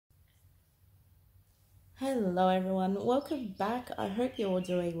Hello everyone, welcome back. I hope you're all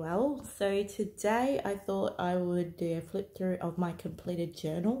doing well. So today I thought I would do a flip through of my completed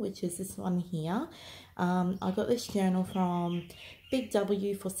journal, which is this one here. I got this journal from Big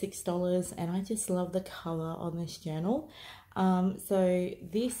W for $6 and I just love the color on this journal. So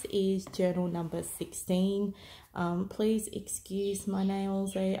this is journal number 16. Please excuse my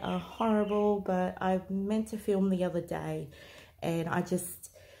nails, they are horrible, but I meant to film the other day and I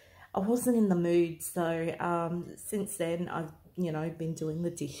wasn't in the mood, so since then I've been doing the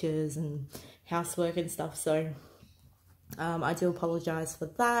dishes and housework and stuff, so I do apologize for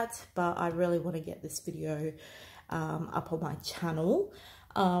that, but I really want to get this video up on my channel.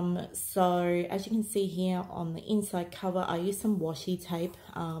 So as you can see here on the inside cover, I used some washi tape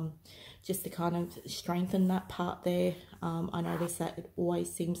just to kind of strengthen that part there. I noticed that it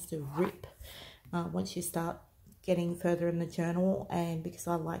always seems to rip once you start getting further in the journal, and because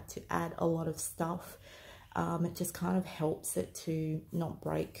I like to add a lot of stuff, it just kind of helps it to not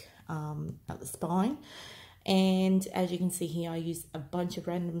break at the spine. And as you can see here, I use a bunch of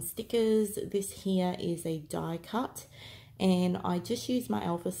random stickers. This here is a die cut, and I just use my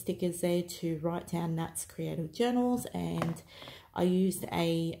alpha stickers there to write down Nat's creative journals, and I used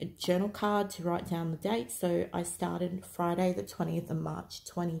a journal card to write down the date. So I started Friday the 20th of March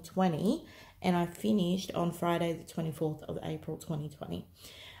 2020 and I finished on Friday the 24th of April 2020.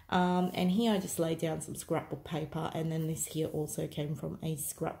 And here I just laid down some scrapbook paper, and then this here also came from a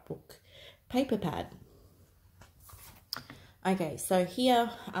scrapbook paper pad. Okay, so here,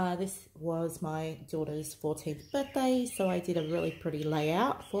 this was my daughter's 14th birthday, so I did a really pretty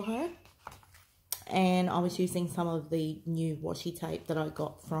layout for her. And I was using some of the new washi tape that I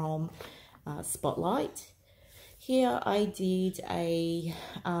got from Spotlight. Here I did a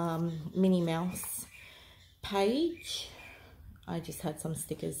Minnie Mouse page. I just had some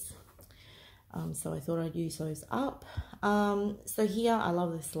stickers, so I thought I'd use those up. So here I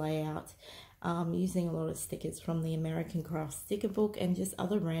love this layout, using a lot of stickers from the American Craft sticker book and just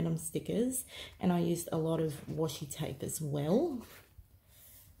other random stickers, and I used a lot of washi tape as well.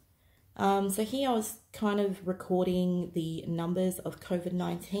 So here I was kind of recording the numbers of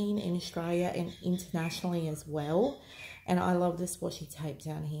COVID-19 in Australia and internationally as well. And I love this washi tape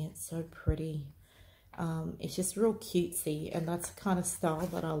down here. It's so pretty. It's just real cutesy, and that's the kind of style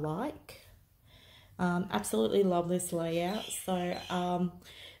that I like. Absolutely love this layout. So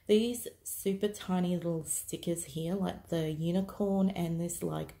these super tiny little stickers here, like the unicorn and this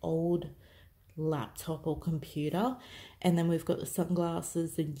like old laptop or computer, and then we've got the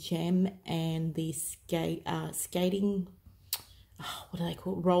sunglasses, the gem, and the skating, what do they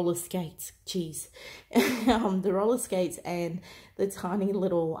call it? Roller skates, geez. The roller skates and the tiny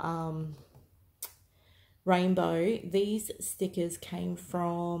little rainbow. These stickers came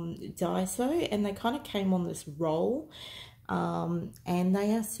from Daiso, and they kind of came on this roll, and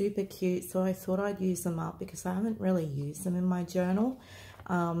they are super cute, so I thought I'd use them up because I haven't really used them in my journal.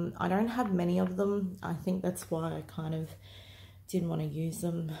 I don't have many of them. I think that's why I kind of didn't want to use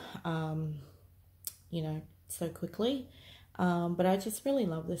them, so quickly. But I just really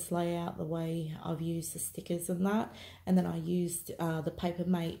love this layout, the way I've used the stickers and that. And then I used the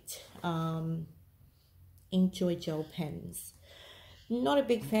Papermate Inkjoy gel pens. Not a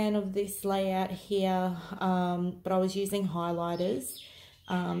big fan of this layout here, but I was using highlighters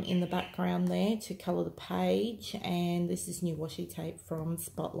in the background there to colour the page, and this is new washi tape from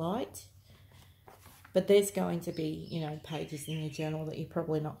Spotlight. But there's going to be, pages in your journal that you're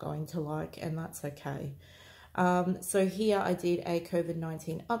probably not going to like, and that's okay. So here I did a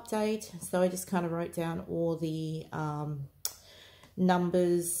COVID-19 update, so I just kind of wrote down all the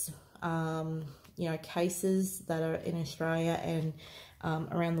numbers, cases that are in Australia and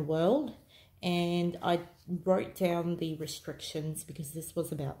around the world. And I wrote down the restrictions because this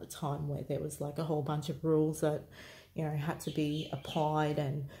was about the time where there was like a whole bunch of rules that, had to be applied,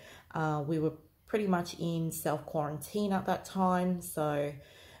 and we were pretty much in self-quarantine at that time. So,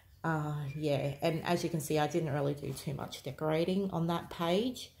 yeah, and as you can see, I didn't really do too much decorating on that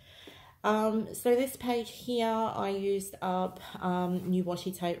page. So this page here, I used up new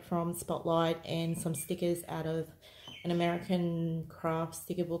washi tape from Spotlight and some stickers out of an American Craft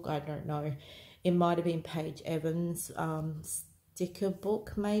sticker book. I don't know. It might have been Paige Evans' sticker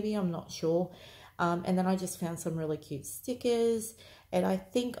book, maybe. I'm not sure. And then I just found some really cute stickers. And I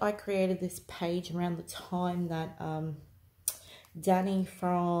think I created this page around the time that Danny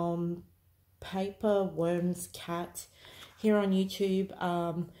from Paper Worms Cat here on YouTube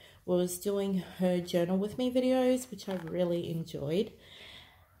was doing her journal with me videos, which I really enjoyed.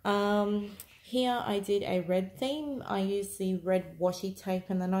 Here I did a red theme. I used the red washi tape,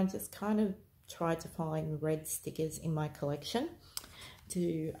 and then I just kind of tried to find red stickers in my collection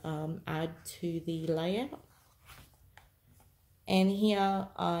to add to the layout. And here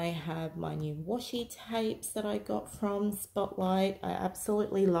I have my new washi tapes that I got from Spotlight. I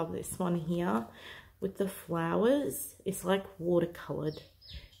absolutely love this one here with the flowers. It's like watercolored.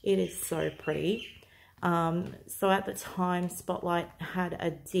 It is so pretty. So at the time, Spotlight had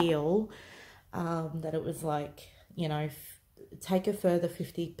a deal that it was like, you know, take a further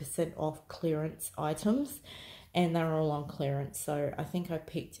 50% off clearance items, and they're all on clearance. So I think I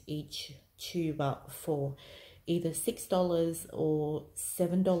picked each tube up for either $6 or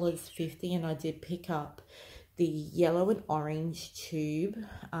 $7.50, and I did pick up the yellow and orange tube,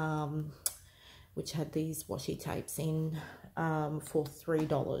 which had these washi tapes in, for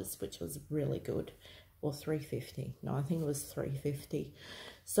 $3, which was really good, or $3.50. No, I think it was $3.50.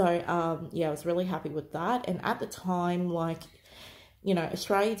 So yeah, I was really happy with that. And at the time, like, you know,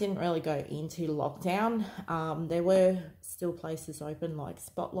 Australia didn't really go into lockdown. There were still places open like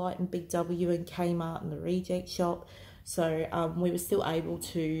Spotlight and Big W and Kmart and the Reject Shop. So we were still able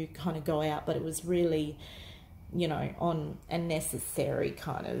to kind of go out, but it was really, you know, on a necessary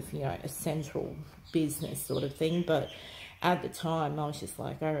kind of, you know, essential business sort of thing. But at the time, I was just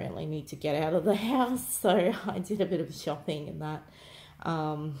like, I really need to get out of the house. So I did a bit of shopping and that,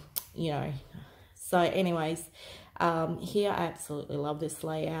 you know. So anyways, here I absolutely love this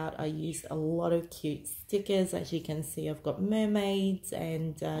layout. I used a lot of cute stickers. As you can see, I've got mermaids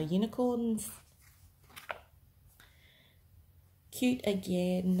and unicorns. Cute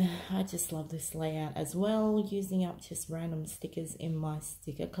again. I just love this layout as well, using up just random stickers in my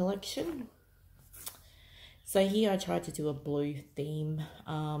sticker collection. So here I tried to do a blue theme.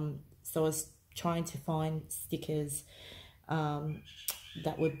 So I was trying to find stickers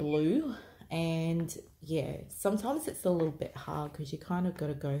that were blue. And yeah, sometimes it's a little bit hard because you kind of got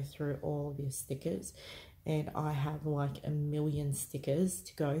to go through all of your stickers. And I have like a million stickers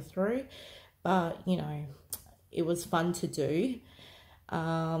to go through. But, you know, it was fun to do.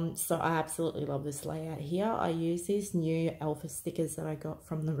 So I absolutely love this layout here. I use these new Alpha stickers that I got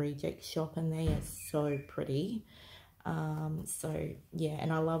from the Reject Shop, and they are so pretty. So yeah,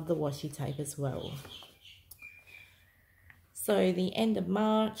 and I love the washi tape as well. So the end of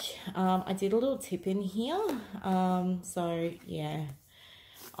March, I did a little tip in here. So yeah,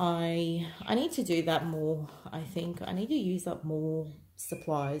 I need to do that more. I think I need to use up more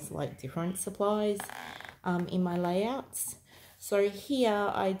supplies, like different supplies, in my layouts. So here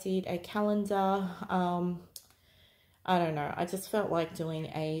I did a calendar. I don't know, I just felt like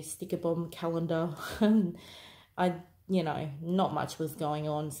doing a sticker bomb calendar. You know, not much was going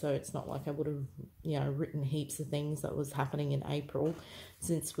on, so it's not like I would have, you know, written heaps of things that was happening in April,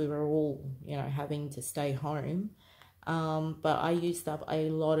 since we were all, you know, having to stay home. But I used up a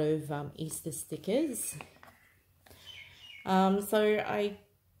lot of Easter stickers. So I,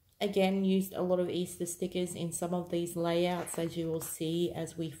 again, used a lot of Easter stickers in some of these layouts, as you will see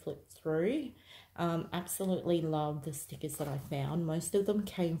as we flip through. Absolutely love the stickers that I found. Most of them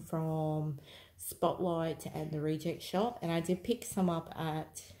came from Spotlight and the Reject Shop, and I did pick some up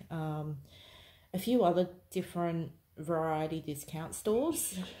at a few other different variety discount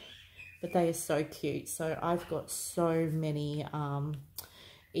stores, but they are so cute. So I've got so many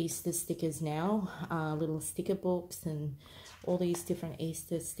Easter stickers now, little sticker books and all these different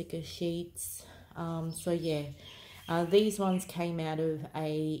Easter sticker sheets. So yeah, these ones came out of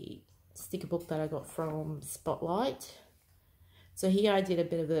a sticker book that I got from Spotlight. So here I did a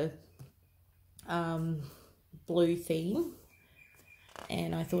bit of a blue theme,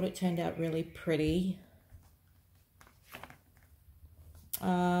 and I thought it turned out really pretty.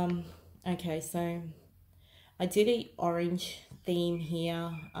 Okay, so I did an orange theme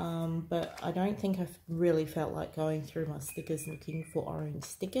here, but I don't think I really felt like going through my stickers looking for orange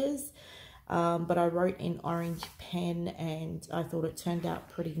stickers. But I wrote in orange pen, and I thought it turned out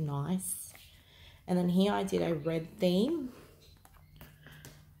pretty nice. And then here I did a red theme.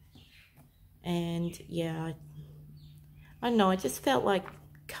 And yeah, I don't know, I just felt like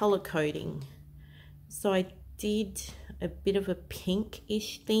color coding. So I did a bit of a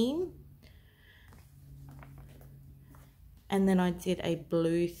pinkish theme. And then I did a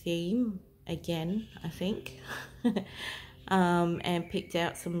blue theme again, I think. And picked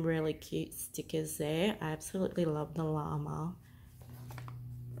out some really cute stickers there. I absolutely love the llama.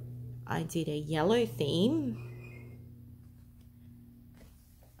 I did a yellow theme.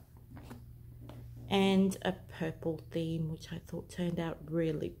 And a purple theme, which I thought turned out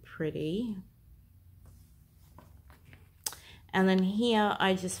really pretty. And then here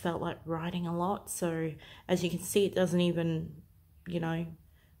I just felt like writing a lot. So as you can see, it doesn't even, you know,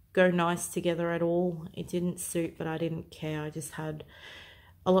 go nice together at all. It didn't suit, but I didn't care. I just had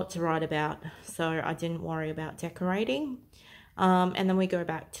a lot to write about, so I didn't worry about decorating. And then we go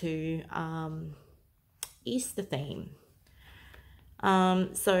back to Easter theme.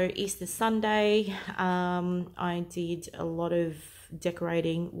 So Easter Sunday, I did a lot of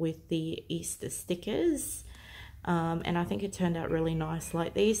decorating with the Easter stickers, and I think it turned out really nice.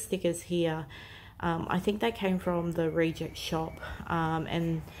 Like these stickers here, I think they came from the Reject Shop,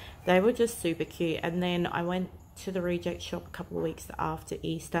 and they were just super cute. And then I went to the Reject Shop a couple of weeks after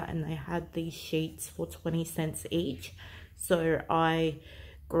Easter, and they had these sheets for 20 cents each, so I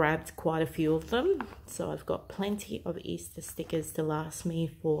grabbed quite a few of them. So I've got plenty of Easter stickers to last me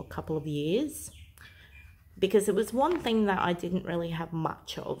for a couple of years, because it was one thing that I didn't really have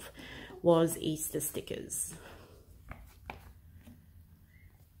much of, was Easter stickers.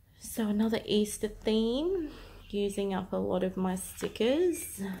 So another Easter theme, using up a lot of my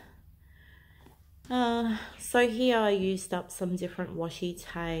stickers. So here I used up some different washi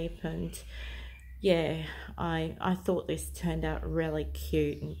tape, and yeah, I thought this turned out really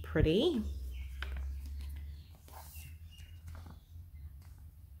cute and pretty.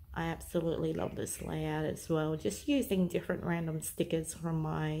 I absolutely love this layout as well, just using different random stickers from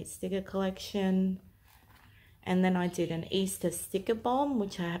my sticker collection. And then I did an Easter sticker bomb,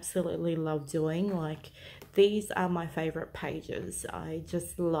 which I absolutely love doing. Like, these are my favorite pages. I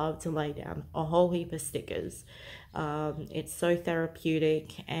just love to lay down a whole heap of stickers. It's so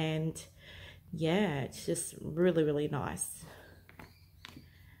therapeutic, and yeah, it's just really, really nice.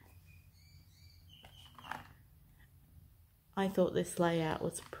 I thought this layout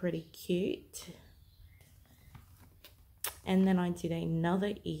was pretty cute. And then I did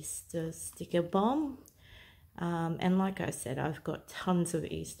another Easter sticker bomb. And like I said, I've got tons of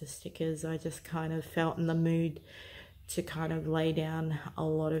Easter stickers. I just kind of felt in the mood to kind of lay down a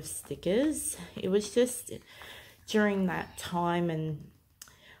lot of stickers. It was just during that time, and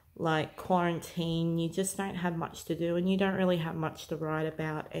like quarantine, you just don't have much to do, and you don't really have much to write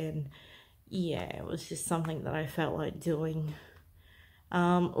about. And yeah, it was just something that I felt like doing.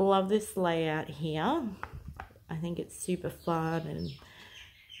 Love this layout here. I think it's super fun and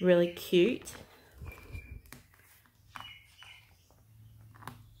really cute.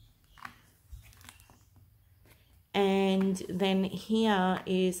 And then here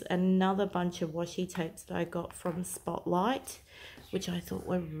is another bunch of washi tapes that I got from Spotlight, which I thought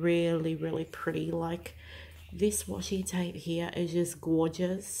were really, really pretty. Like, this washi tape here is just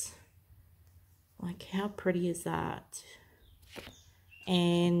gorgeous. Like, how pretty is that?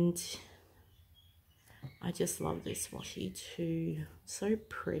 And I just love this washi too. So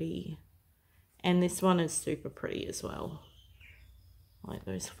pretty. And this one is super pretty as well. Like,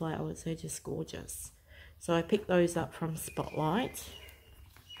 those flowers, they're just gorgeous. So I picked those up from Spotlight,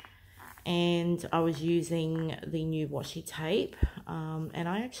 and I was using the new washi tape, and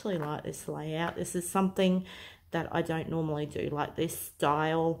I actually like this layout. This is something that I don't normally do, like this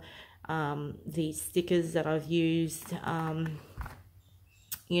style. These stickers that I've used,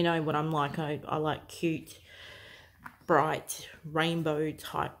 you know what I'm like. I like cute, bright, rainbow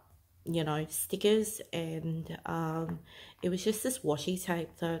type, you know, stickers. And it was just this washi tape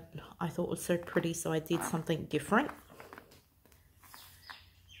that I thought was so pretty, so I did something different.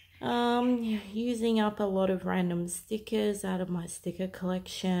 Using up a lot of random stickers out of my sticker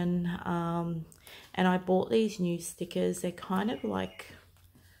collection, and I bought these new stickers. They're kind of like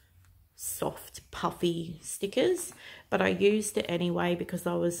soft, puffy stickers, but I used it anyway because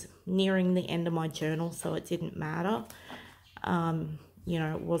I was nearing the end of my journal, so it didn't matter. You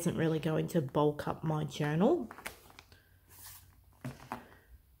know, it wasn't really going to bulk up my journal.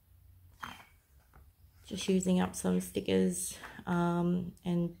 Just using up some stickers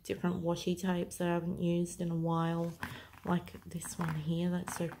and different washi tapes that I haven't used in a while, like this one here.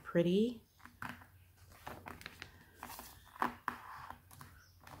 That's so pretty.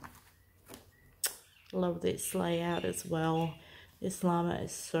 Love this layout as well. This llama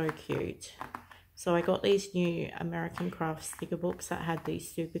is so cute. So I got these new American Craft sticker books that had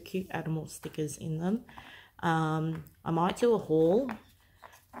these super cute animal stickers in them. I might do a haul,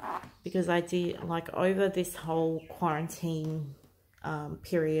 because I did, like, over this whole quarantine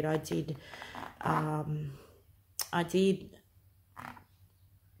period, I did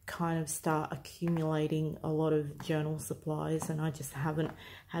kind of start accumulating a lot of journal supplies, and I just haven't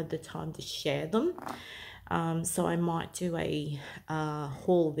had the time to share them. So I might do a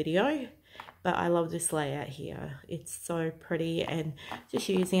haul video. But I love this layout here. It's so pretty, and just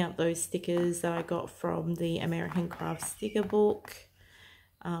using up those stickers that I got from the American Craft sticker book.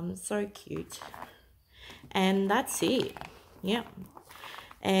 So cute. And that's it. Yep.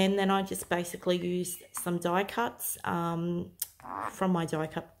 And then I just basically used some die cuts from my die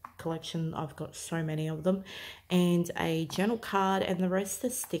cut collection. I've got so many of them, and a journal card, and the rest are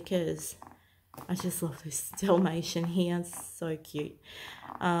stickers. I just love this Dalmatian here, it's so cute.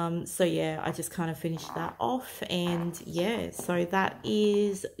 So yeah, I just kind of finished that off, and yeah, so that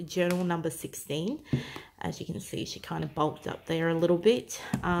is journal number 16. As you can see, she kind of bulked up there a little bit.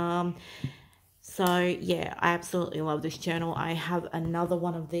 So yeah, I absolutely love this journal. I have another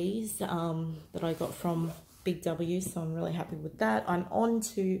one of these that I got from Big W, so I'm really happy with that. I'm on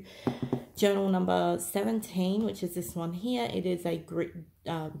to journal number 17, which is this one here. It is a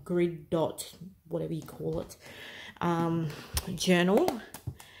grid dot, whatever you call it, journal.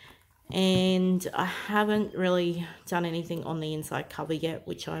 And I haven't really done anything on the inside cover yet,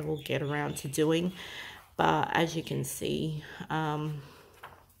 which I will get around to doing. But as you can see,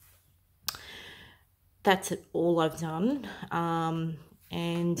 that's all I've done.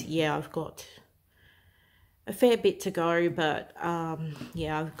 And yeah, I've got a fair bit to go, but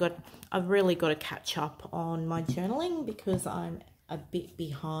yeah, I've really got to catch up on my journaling because I'm a bit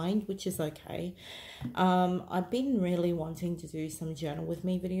behind, which is okay. I've been really wanting to do some journal with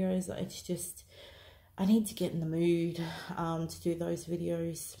me videos. It's just I need to get in the mood to do those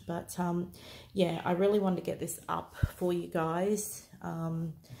videos, but yeah, I really want to get this up for you guys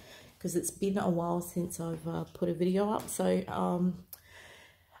because it's been a while since I've put a video up. So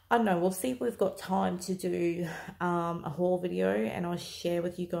I don't know, we'll see if we've got time to do a haul video, and I'll share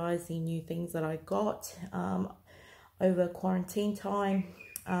with you guys the new things that I got over quarantine time.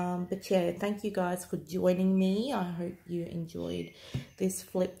 But yeah, thank you guys for joining me. I hope you enjoyed this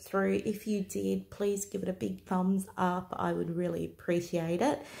flip through. If you did, please give it a big thumbs up. I would really appreciate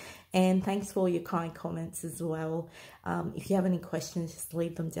it. And thanks for your kind comments as well. If you have any questions, just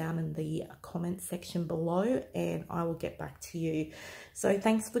leave them down in the comment section below and I will get back to you. So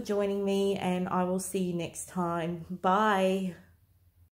thanks for joining me, and I will see you next time. Bye.